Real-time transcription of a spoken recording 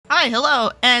Hi, hello,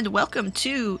 and welcome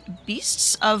to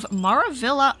Beasts of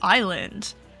Maravilla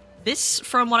Island. This,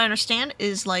 from what I understand,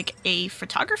 is like a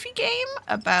photography game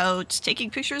about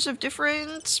taking pictures of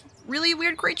different really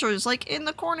weird creatures. Like in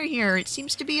the corner here, it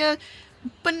seems to be a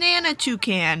banana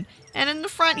toucan. And in the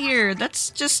front here,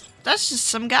 that's just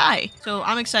some guy. So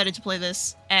I'm excited to play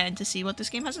this and to see what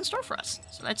this game has in store for us.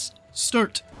 So let's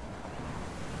start.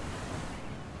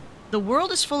 The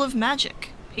world is full of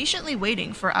magic, patiently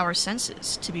waiting for our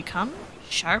senses to become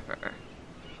sharper.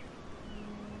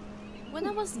 When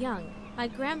I was young, my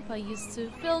grandpa used to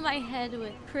fill my head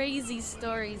with crazy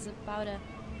stories about a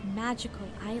magical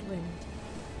island.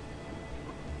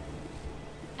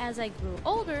 As I grew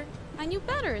older, I knew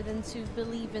better than to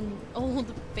believe in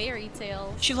old fairy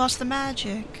tales. She lost the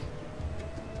magic.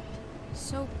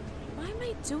 So, why am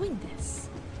I doing this?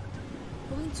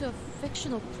 Going to a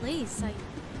fictional place I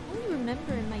only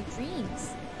remember in my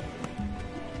dreams.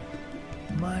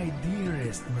 My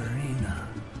dearest Marina,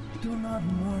 do not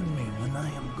mourn me when I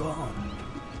am gone.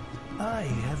 I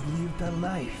have lived a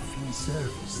life in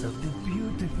service of the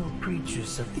beautiful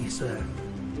creatures of this earth.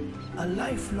 A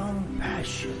lifelong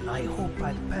passion I hope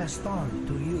I passed on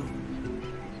to you.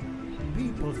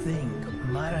 People think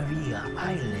Maravilla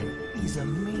Island is a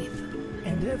myth,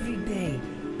 and every day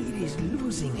it is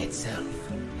losing itself.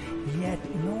 Yet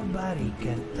nobody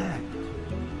can act.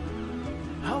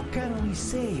 How can we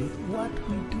say what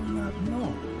we do not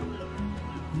know?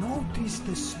 Notice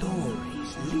the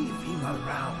stories living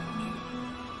around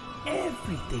you.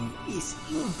 Everything is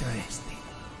interesting.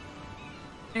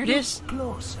 There it is.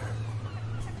 Closer.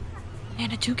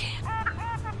 And a toucan.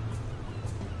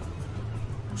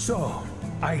 So,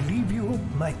 I leave you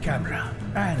my camera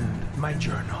and my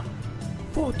journal.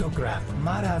 Photograph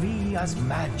Maravilla's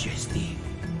majesty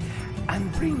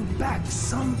and bring back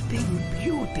something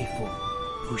beautiful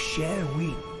to share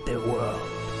with the world.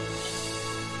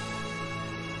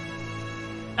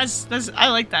 I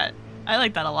like that. I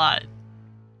like that a lot.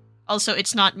 Also,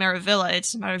 it's not Maravilla,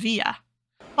 it's Maravilla.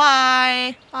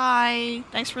 Bye! Bye!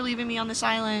 Thanks for leaving me on this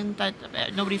island that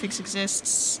nobody thinks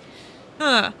exists.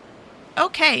 Huh.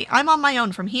 Okay, I'm on my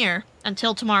own from here.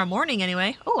 Until tomorrow morning,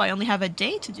 anyway. Oh, I only have a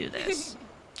day to do this.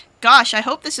 Gosh, I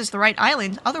hope this is the right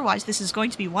island. Otherwise, this is going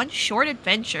to be one short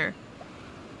adventure.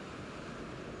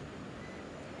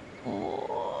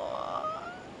 Oh,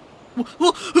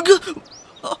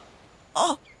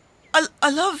 I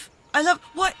love,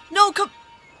 what? No, come.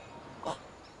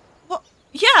 What?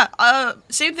 Yeah,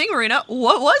 same thing, Marina.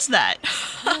 What was that?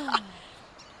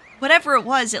 Whatever it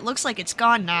was, it looks like it's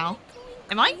gone now.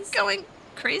 Am I going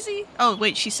crazy? Oh,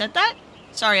 wait, she said that?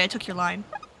 Sorry, I took your line.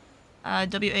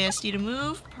 WASD to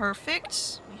move.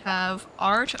 Perfect. We have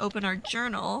R to open our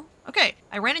journal. Okay,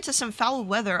 I ran into some foul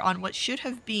weather on what should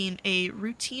have been a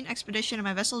routine expedition and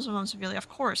my vessel is almost severely off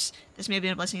course. This may have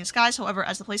been a blessing in disguise, however,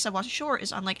 as the place I've washed ashore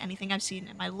is unlike anything I've seen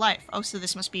in my life. Oh, so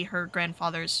this must be her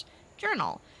grandfather's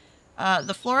journal.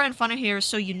 The flora and fauna here is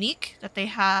so unique that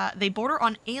they border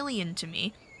on alien to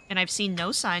me, and I've seen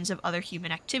no signs of other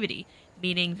human activity,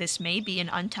 meaning this may be an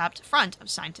untapped front of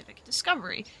scientific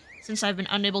discovery. Since I've been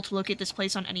unable to locate this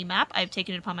place on any map, I've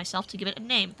taken it upon myself to give it a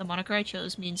name. The moniker I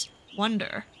chose means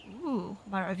wonder. Ooh,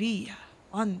 Maravilla.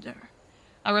 Wonder.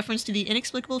 A reference to the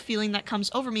inexplicable feeling that comes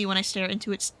over me when I stare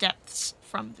into its depths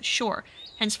from the shore.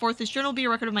 Henceforth, this journal will be a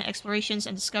record of my explorations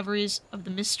and discoveries of the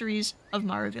mysteries of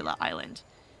Maravilla Island.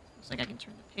 Looks like I can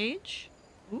turn the page.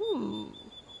 Ooh.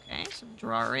 Okay, some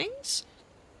drawings.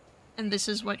 And this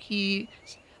is what he...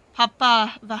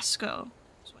 Papa Vasco.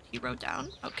 He wrote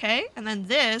down. Okay, and then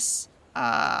this,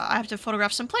 I have to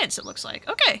photograph some plants, it looks like.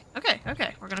 Okay.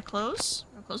 We're gonna close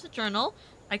the journal.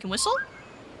 I can whistle.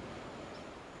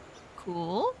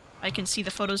 Cool. I can see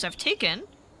the photos I've taken.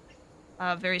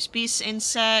 Various beasts,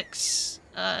 insects,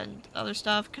 and other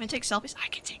stuff. Can I take selfies? I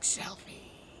can take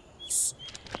selfies.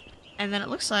 And then it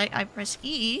looks like I press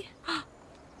E.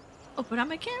 Open up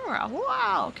my camera.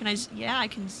 Wow. Can I? Yeah, I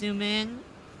can zoom in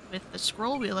with the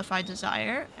scroll wheel if I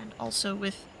desire, and also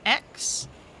with X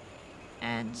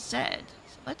and Z.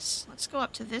 So let's go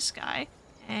up to this guy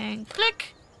and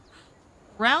click.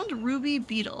 Round ruby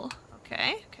beetle.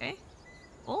 Okay.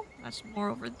 Cool. That's more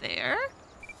over there.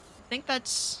 I think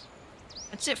that's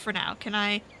it for now. Can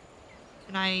I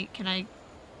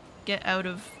get out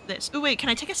of this? Oh wait, can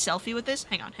I take a selfie with this?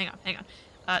 Hang on.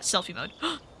 Selfie mode.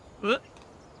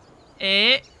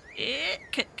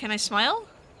 Can I smile?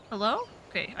 Hello?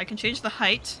 Okay, I can change the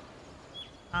height.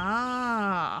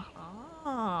 And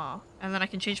then I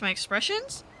can change my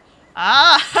expressions?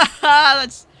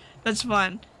 That's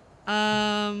fun.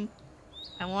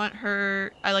 I want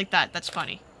her... I like that. That's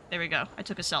funny. There we go. I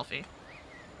took a selfie.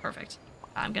 Perfect.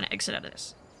 I'm gonna exit out of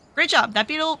this. Great job. That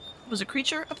beetle was a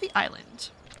creature of the island.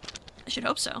 I should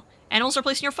hope so. Animals are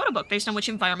placed in your photo book based on which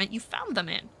environment you found them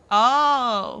in.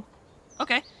 Oh.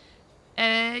 Okay.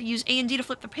 Use A and D to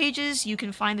flip the pages. You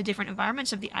can find the different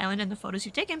environments of the island and the photos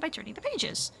you've taken by turning the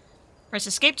pages. Press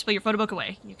escape to put your photo book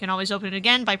away. You can always open it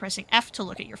again by pressing F to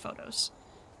look at your photos.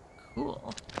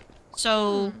 Cool.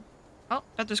 So, oh,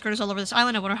 bet there's critters all over this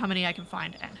island. I wonder how many I can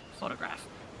find and photograph.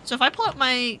 So if I pull out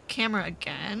my camera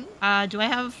again, do I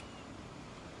have...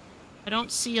 I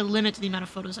don't see a limit to the amount of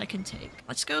photos I can take.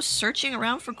 Let's go searching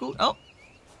around for cool... Oh!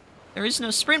 There is no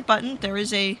sprint button. There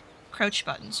is a crouch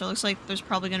button. So it looks like there's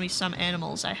probably going to be some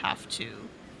animals I have to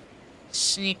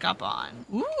sneak up on.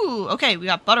 Ooh! Okay, we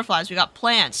got butterflies. We got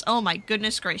plants. Oh my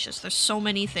goodness gracious. There's so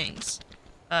many things.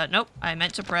 Nope. I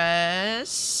meant to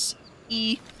press...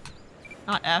 E.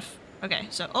 Not F. Okay,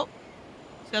 so... Oh!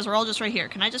 These guys are all just right here.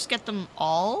 Can I just get them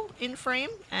all in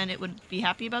frame? And it would be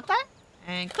happy about that?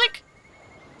 And click!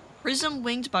 Prism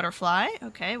winged butterfly.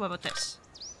 Okay, what about this?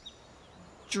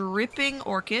 Dripping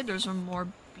orchid. There's some more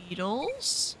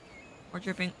beetles. More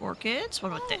dripping orchids. What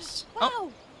about this? Wow.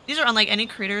 Oh, these are unlike any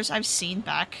critters I've seen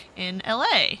back in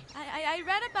LA. I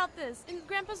read about this in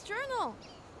Grandpa's journal.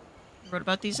 He wrote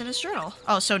about these in his journal.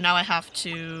 Oh, so now I have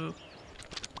to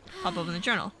pop open the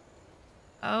journal.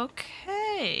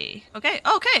 Okay. Okay.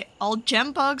 All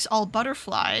gem bugs, all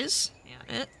butterflies.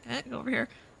 Yeah, go over here.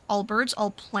 All birds, all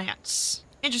plants.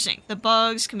 Interesting. The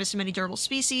bugs consist of many durable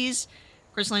species.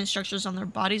 Crystalline structures on their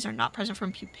bodies are not present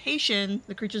from pupation.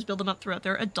 The creatures build them up throughout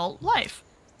their adult life.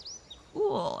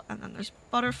 Cool. And then there's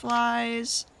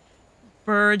butterflies.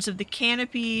 Birds of the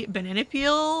canopy. Banana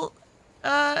peel.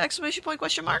 Exclamation point,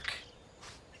 question mark.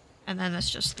 And then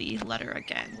that's just the letter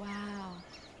again. Wow.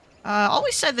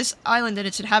 Always said this island and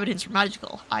its inhabitants were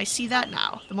magical. I see that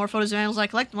now. The more photos of animals I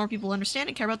collect, the more people understand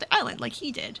and care about the island, like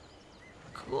he did.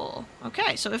 Cool.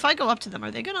 Okay, so if I go up to them,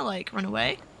 are they gonna, like, run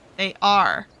away? They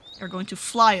are. They're going to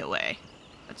fly away.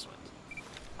 That's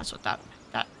how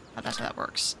that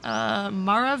works.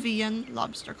 Maravillan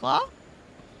lobster claw.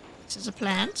 This is a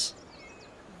plant.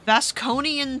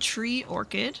 Vasconian tree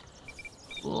orchid.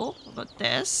 Cool. What about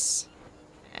this?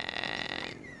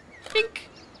 And pink.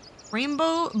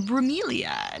 Rainbow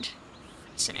bromeliad.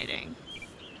 Fascinating.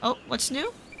 Oh, what's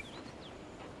new?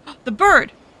 The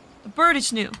bird! The bird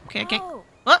is new. Okay, I can't...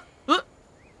 What?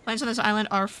 Plants on this island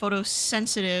are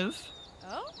photosensitive.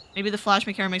 Oh? Maybe the flash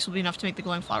mechanics will be enough to make the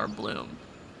glowing flower bloom.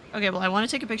 Okay, well, I want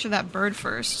to take a picture of that bird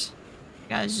first.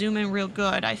 Gotta zoom in real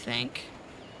good, I think.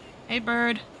 Hey,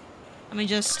 bird. Let me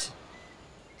just...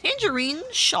 Tangerine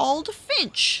shawled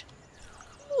finch.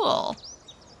 Cool.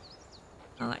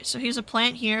 Alright, so here's a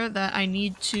plant here that I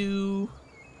need to...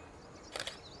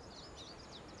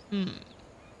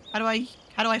 How do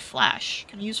I flash?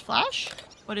 Can I use flash?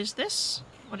 What is this?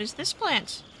 What is this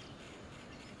plant?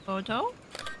 Photo?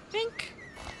 Pink.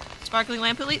 Sparkling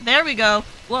lamp elite. There we go.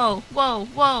 Whoa, whoa,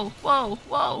 whoa, whoa,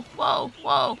 whoa, whoa,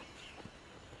 whoa.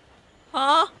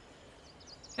 Huh?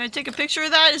 Can I take a picture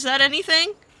of that? Is that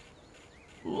anything?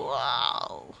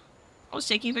 Wow. I was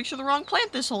taking a picture of the wrong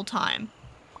plant this whole time.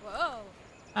 Whoa.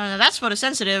 That's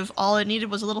photosensitive. All it needed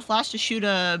was a little flash to shoot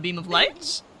a beam of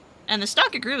light. And the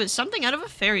stalk it grew is something out of a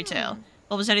fairy tale.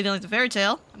 Well, if it's anything like the fairy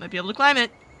tale, I might be able to climb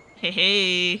it. Hey,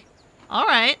 hey.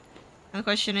 Alright. And the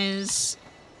question is...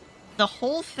 The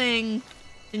whole thing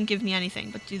didn't give me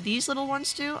anything, but do these little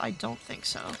ones do? I don't think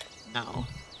so. No.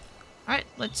 Alright,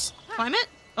 let's climb it.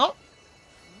 Oh!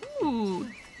 Ooh!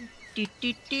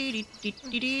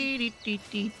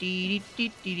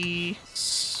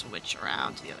 Switch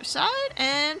around to the other side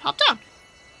and hop down.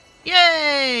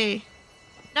 Yay!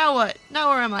 Now what? Now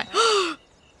where am I?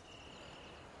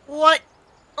 What?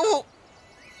 Oh!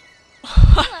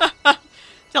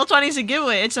 Tell 20's a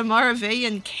giveaway. It's a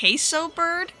Maravillan queso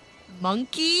bird?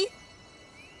 Monkey?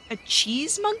 A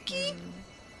cheese monkey?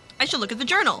 I should look at the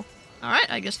journal. Alright,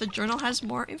 I guess the journal has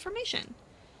more information.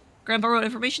 Grandpa wrote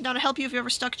information down to help you if you're ever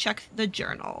stuck. Check the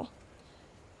journal.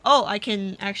 Oh, I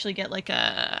can actually get like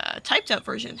a typed out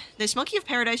version. This monkey of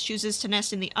paradise chooses to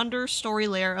nest in the understory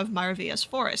layer of Maravilla's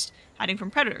forest, hiding from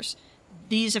predators.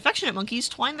 These affectionate monkeys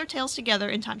twine their tails together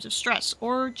in times of stress,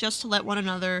 or just to let one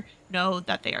another know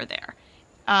that they are there.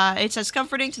 It's as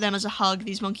comforting to them as a hug.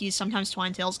 These monkeys sometimes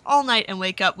twine tails all night and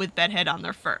wake up with bedhead on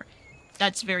their fur.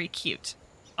 That's very cute.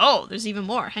 Oh, there's even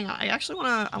more. Hang on, I actually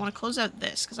wanna close out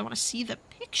this because I want to see the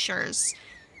pictures.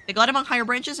 They glide among higher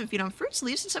branches and feed on fruits,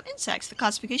 leaves, and some insects. The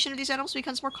classification of these animals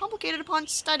becomes more complicated upon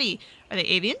study. Are they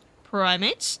avian?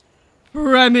 Primates?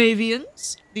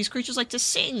 Primavians? These creatures like to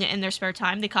sing in their spare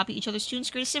time. They copy each other's tunes,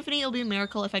 create a symphony. It'll be a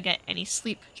miracle if I get any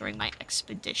sleep during my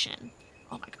expedition.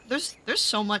 Oh my god, there's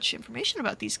so much information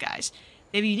about these guys.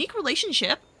 They have a unique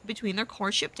relationship between their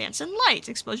courtship dance and light.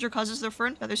 Exposure causes their fur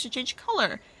and feathers to change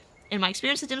color. In my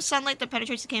experience, the dim sunlight that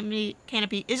penetrates the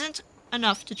canopy isn't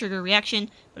enough to trigger a reaction,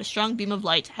 but a strong beam of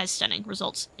light has stunning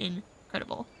results.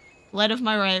 Incredible. Light of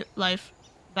my life,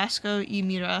 Vasco y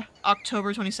Mira,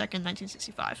 October 22nd,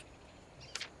 1965. Is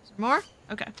there more?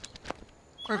 Okay.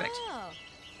 Perfect. Oh.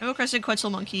 Rainbow-crested Quetzal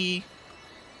monkey.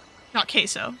 Not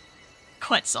queso.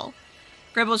 Quetzal.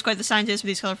 Gribble is quite the scientist, but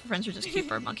these colorful friends are just cute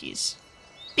bird monkeys.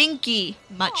 Binky!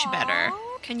 Much better.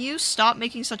 Can you stop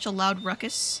making such a loud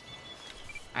ruckus?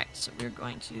 Alright, so we're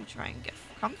going to try and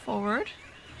come forward.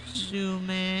 Zoom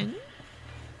in.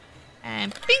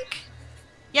 And bink!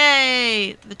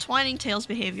 Yay! The twining tails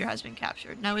behavior has been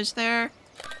captured. Now is there...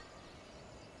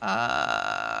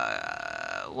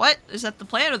 what? Is that the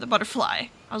plant or the butterfly?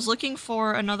 I was looking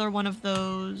for another one of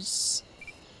those...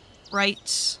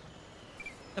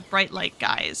 the bright light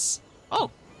guys.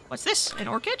 Oh! What's this? An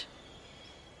orchid?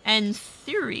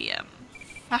 Anthurium.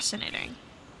 Fascinating.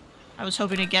 I was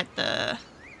hoping to get the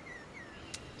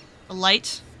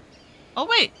light. Oh,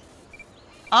 wait.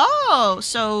 Oh,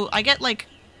 so I get, like,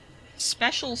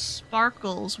 special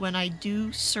sparkles when I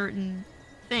do certain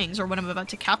things, or when I'm about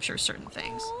to capture certain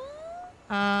things.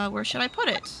 Where should I put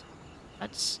it?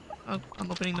 Oh,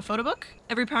 I'm opening the photo book.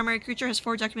 Every primary creature has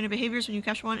 4 documented behaviors. When you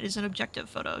capture one, it is an objective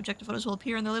photo. Objective photos will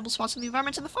appear in the label spots in the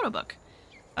environments in the photo book.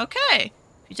 Okay.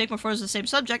 If you take more photos of the same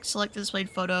subject, select the displayed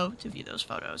photo to view those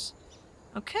photos.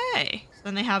 Okay. So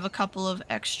then they have a couple of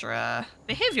extra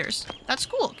behaviors. That's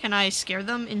cool. Can I scare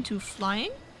them into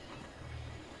flying?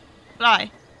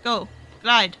 Fly. Go.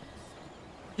 Glide.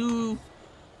 Do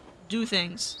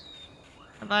things.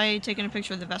 Have I taken a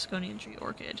picture of the Vasconian tree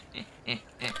orchid?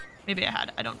 Maybe I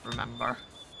had. I don't remember.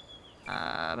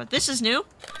 But this is new.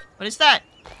 What is that?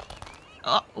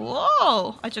 Oh,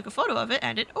 whoa! I took a photo of it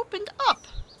and it opened up.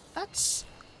 That's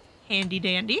handy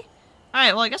dandy.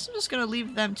 Alright, well I guess I'm just gonna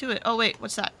leave them to it. Oh wait,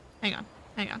 what's that? Hang on.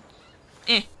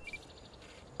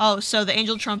 Oh, so the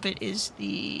angel trumpet is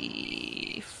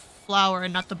the flower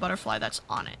and not the butterfly that's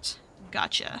on it.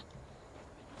 Gotcha.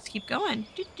 Let's keep going.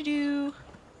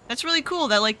 That's really cool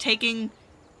that, like, taking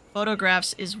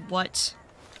photographs is what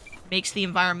makes the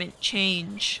environment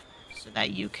change so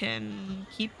that you can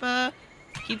keep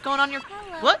going on your...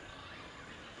 Hello. What?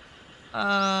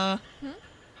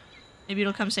 Maybe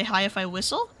it'll come say hi if I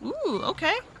whistle? Ooh,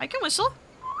 okay. I can whistle.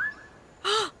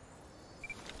 Come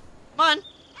on.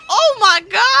 Oh my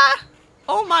god!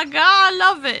 Oh my god, I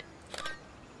love it.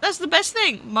 That's the best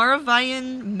thing.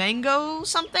 Maravillan mango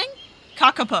something?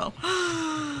 Kakapo.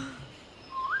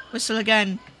 Whistle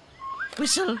again.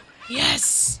 Whistle.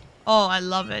 Yes! Oh, I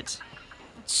love it.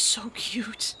 It's so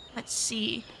cute. Let's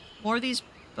see. More of these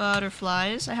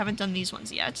butterflies. I haven't done these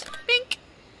ones yet. Bink!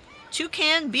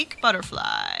 Toucan beak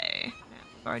butterfly.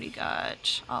 We've already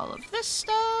got all of this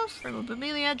stuff. Rainbow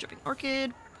Bromeliad, dripping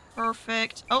orchid.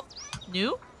 Perfect. Oh,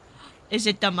 new? Is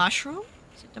it the mushroom?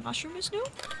 Is it the mushroom is new?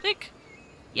 Think.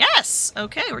 Yes!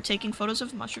 Okay, we're taking photos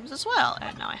of mushrooms as well.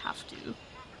 And now I have to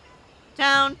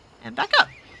down and back up.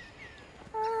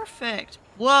 Perfect.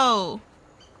 Whoa.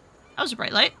 That was a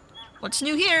bright light. What's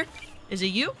new here? Is it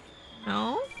you?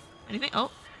 No? Anything?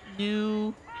 Oh,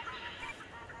 new.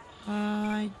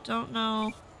 I don't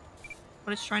know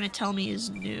what it's trying to tell me is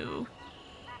new.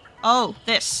 Oh,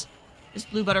 this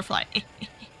blue butterfly.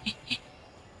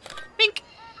 Pink.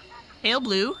 Pale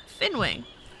blue fin wing.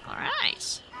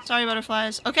 Alright. Sorry,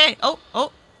 butterflies. Okay.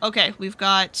 Oh, okay. We've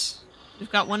got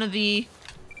one of the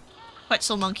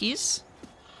Quetzal monkeys.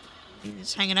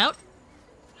 He's hanging out.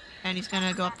 And he's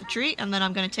gonna go up the tree, and then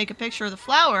I'm gonna take a picture of the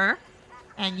flower,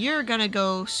 and you're gonna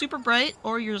go super bright,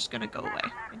 or you're just gonna go away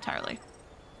entirely.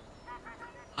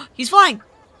 He's flying!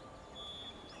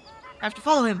 I have to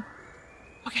follow him.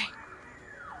 Okay.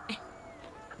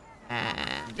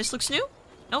 And this looks new?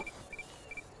 Nope.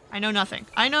 I know nothing.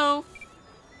 I know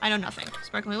nothing.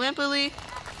 Sparkling lamp lily,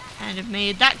 and have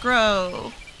made that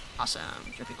grow.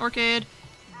 Awesome. Dripping orchid.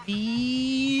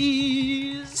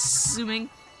 These zooming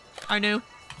are new.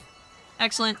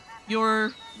 Excellent.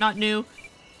 You're not new.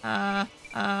 Oh,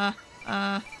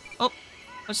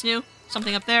 what's new?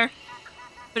 Something up there.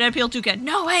 Banana peel toucan.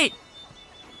 No, wait!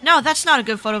 No, that's not a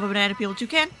good photo of a banana peel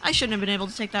toucan. I shouldn't have been able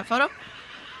to take that photo.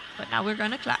 But now we're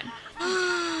gonna climb.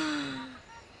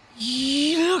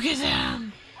 Look at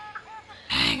them!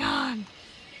 Hang on.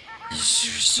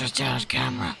 Sit down,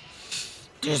 camera.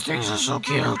 These things are so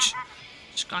cute.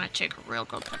 Just gonna take a real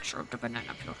good picture of the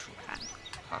banana peel toucan.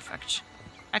 Perfect.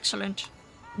 Excellent.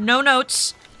 No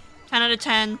notes. 10 out of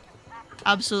 10.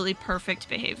 Absolutely perfect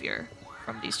behavior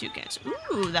from these toucans.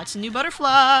 Ooh, that's a new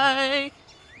butterfly.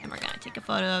 And we're gonna take a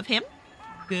photo of him.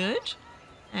 Good.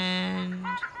 And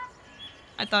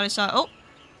I thought I saw... Oh!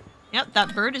 Yep,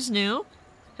 that bird is new.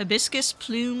 Hibiscus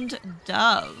plumed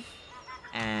dove.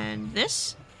 And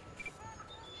this?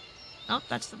 Nope,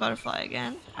 that's the butterfly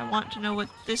again. I want to know what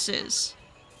this is.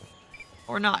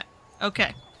 Or not.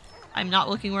 Okay. I'm not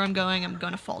looking where I'm going. I'm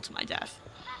gonna fall to my death.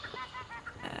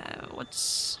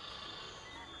 What's...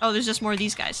 Oh, there's just more of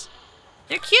these guys.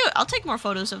 They're cute! I'll take more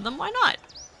photos of them. Why not?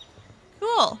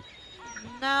 Cool.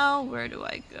 Now, where do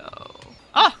I go?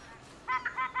 Oh!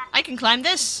 I can climb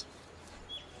this!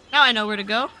 Now I know where to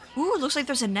go. Ooh, it looks like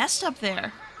there's a nest up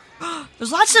there.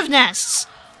 There's lots of nests!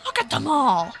 Look at them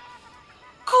all!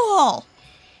 Cool!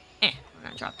 We're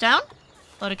gonna drop down.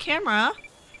 Load a camera.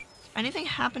 Anything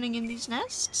happening in these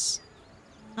nests?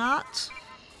 Not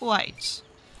quite.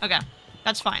 Okay,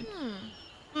 that's fine.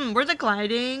 Where'd the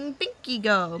gliding binky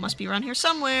go? Must be around here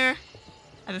somewhere.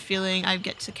 I have a feeling I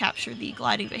get to capture the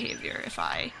gliding behavior if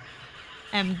I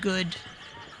am good.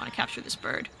 I want to capture this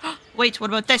bird. Wait, what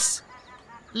about this?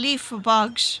 Leaf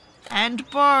bugs and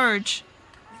barge.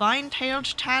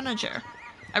 Vine-tailed tanager.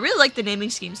 I really like the naming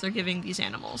schemes they're giving these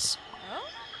animals.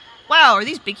 Wow, are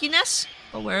these binky nests?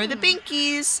 But where are the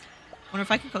binkies? Wonder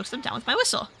if I can coax them down with my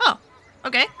whistle. Oh,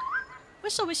 okay.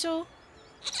 Whistle, whistle.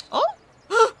 Oh!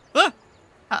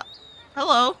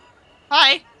 Hello.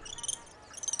 Hi.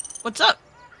 What's up?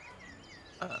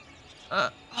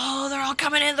 Oh, they're all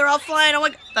coming in. They're all flying. Oh my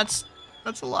god.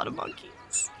 That's a lot of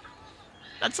monkeys.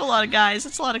 That's a lot of guys.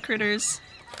 That's a lot of critters.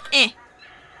 It's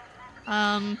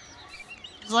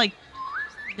like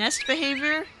nest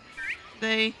behavior.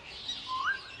 They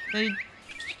do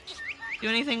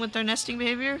anything with their nesting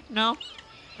behavior? No?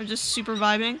 They're just super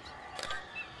vibing?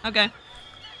 Okay.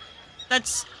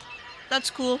 That's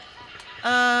cool.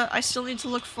 I still need to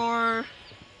look for...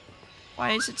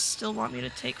 Why does it still want me to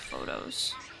take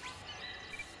photos?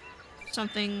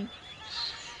 Something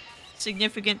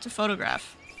significant to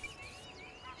photograph.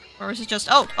 Or is it just...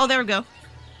 Oh, there we go.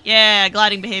 Yeah,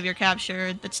 gliding behavior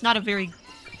captured. That's not a very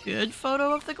good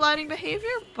photo of the gliding behavior,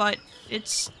 but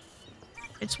it's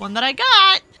one that I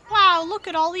got. Wow, look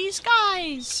at all these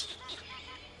guys.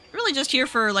 Really just here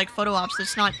for like photo ops.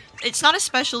 It's not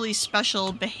especially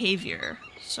special behavior.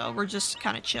 So we're just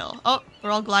kind of chill. Oh,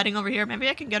 we're all gliding over here. Maybe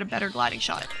I can get a better gliding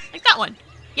shot. Like that one.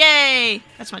 Yay!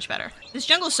 That's much better. This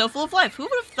jungle is so full of life. Who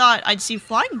would have thought I'd see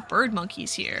flying bird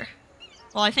monkeys here?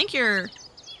 Well, I think your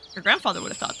grandfather would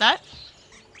have thought that.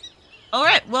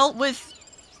 Alright, well, with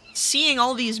seeing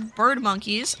all these bird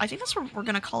monkeys, I think that's what we're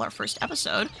gonna call our first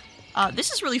episode.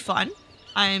 This is really fun.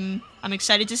 I'm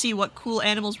excited to see what cool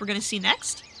animals we're gonna see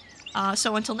next.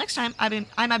 So until next time, I'm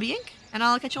Abby Inc., and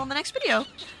I'll catch you on the next video.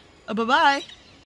 Bye-bye!